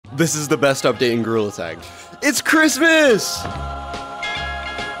This is the best update in Gorilla Tag. It's Christmas!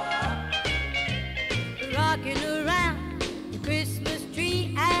 Rocking around the Christmas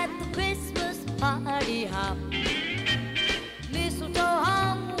tree at the Christmas party hop. Mistletoe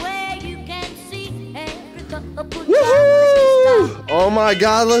hung where you can see every couple. Woohoo! Oh my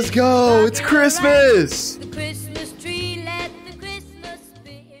god, let's go! It's Christmas! The Christmas tree, let the Christmas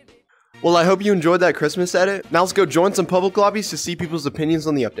spirit. Well, I hope you enjoyed that Christmas edit. Now let's go join some public lobbies to see people's opinions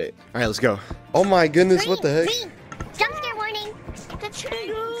on the update. Alright, let's go. Oh my goodness, what the heck? Train! Jump scare warning! The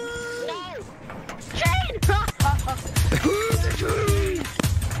train! No! Train!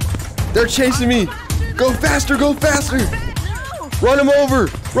 They're chasing me! Go faster, go faster! Run him over!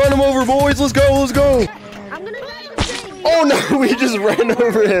 Run him over, boys! Let's go, let's go! I'm gonna die on the train! Oh no, we just ran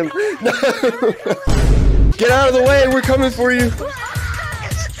over him! No! Get out of the way, we're coming for you!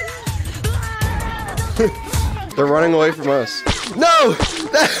 They're running away from us. No!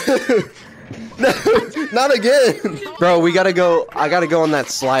 No! Not again! Bro, we gotta go. I gotta go on that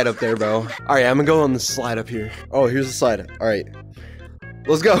slide up there, bro. Alright, I'm gonna go on the slide up here. Oh, here's the slide. Alright.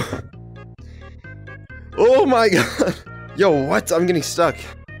 Let's go. Oh my god. Yo, what? I'm getting stuck.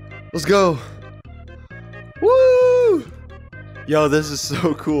 Let's go. Woo! Yo, this is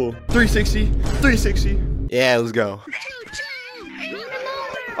so cool. 360. 360. Yeah, let's go.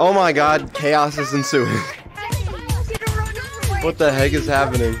 Oh my god, chaos is ensuing. What the heck is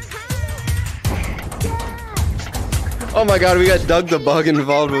happening? Oh my god, we got Doug the Bug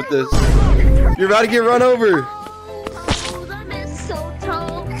involved with this. You're about to get run over. Oh, the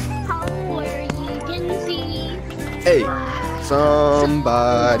mistletoe hung where you can see. Hey,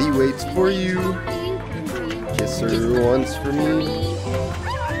 somebody waits for you. Kiss her once for me.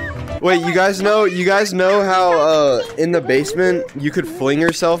 Wait, you guys know how in the basement you could fling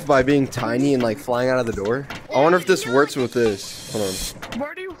yourself by being tiny and like flying out of the door? I wonder if this works with this. Hold on.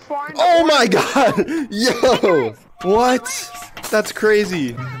 Where do you find? Oh my god! Yo! What? That's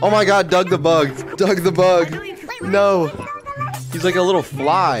crazy. Oh my god, Doug the Bug. Doug the Bug. No. He's like a little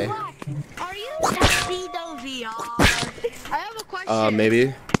fly. Are you Speedo VR? I have a question.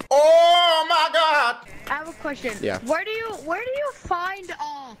 Maybe. Oh my god! I have a question. Yeah. Where do you find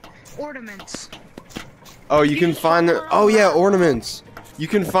ornaments? Oh, you can find the. Oh yeah, ornaments. You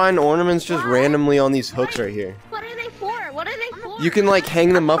can find ornaments just randomly on these hooks right here. What are they for? What are they for? You can like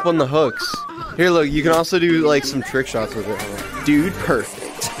hang them up on the hooks. Here, look. You can also do like some trick shots with it. Dude,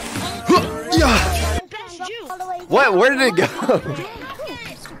 perfect. Yeah. What? Where did it go?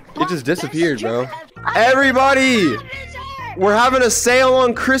 It just disappeared, bro. Everybody, we're having a sale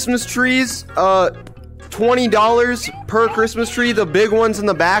on Christmas trees. $20 per Christmas tree. The big ones in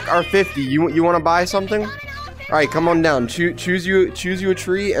the back are $50. You want to buy something? All right, come on down. Choose you a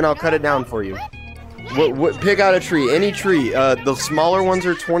tree, and I'll cut it down for you. Pick out a tree, any tree. The smaller ones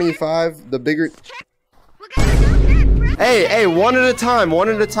are $25. The bigger. Hey, one at a time. One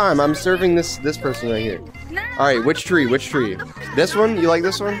at a time. I'm serving this person right here. All right, which tree? Which tree? This one? You like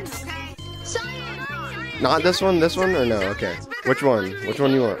this one? Not this one? This one or no? Okay. Which one? Which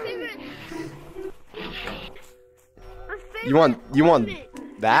one you want? You want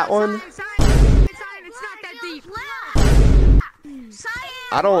that one?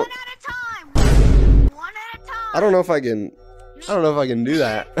 I don't know if I can do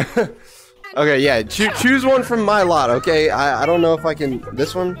that. Okay, yeah, choose one from my lot, okay? I don't know if I can.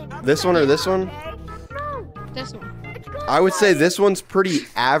 This one, or this one? This one. I would say this one's pretty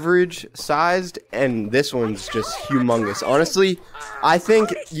average sized, and this one's just humongous. Honestly, I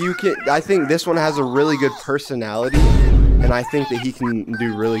think this one has a really good personality, and I think that he can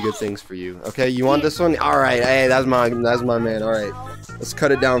do really good things for you. Okay, you want this one? All right, hey, that's my man. All right, let's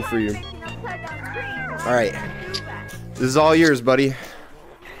cut it down for you. All right, this is all yours, buddy.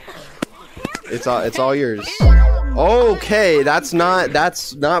 It's all yours. Okay, that's not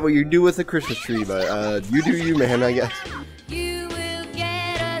what you do with a Christmas tree, but you do you, man, I guess. You will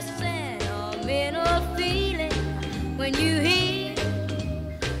get a sentimental feeling when you hear